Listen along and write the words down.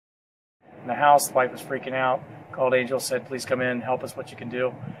in the house. The wife was freaking out. Called Angel, said, please come in, help us what you can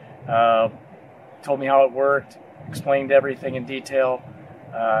do. Told me how it worked, explained everything in detail.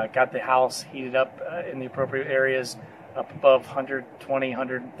 Got the house heated up in the appropriate areas, up above 120,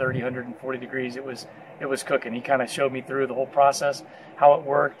 130, 140 degrees. It was cooking. He kind of showed me through the whole process, how it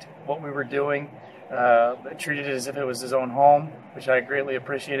worked, what we were doing. Treated it as if it was his own home, which I greatly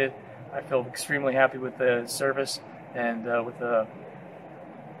appreciated. I feel extremely happy with the service and with the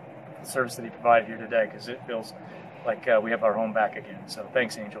service that he provided here today, because it feels like we have our home back again. So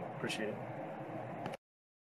thanks, Angel. Appreciate it.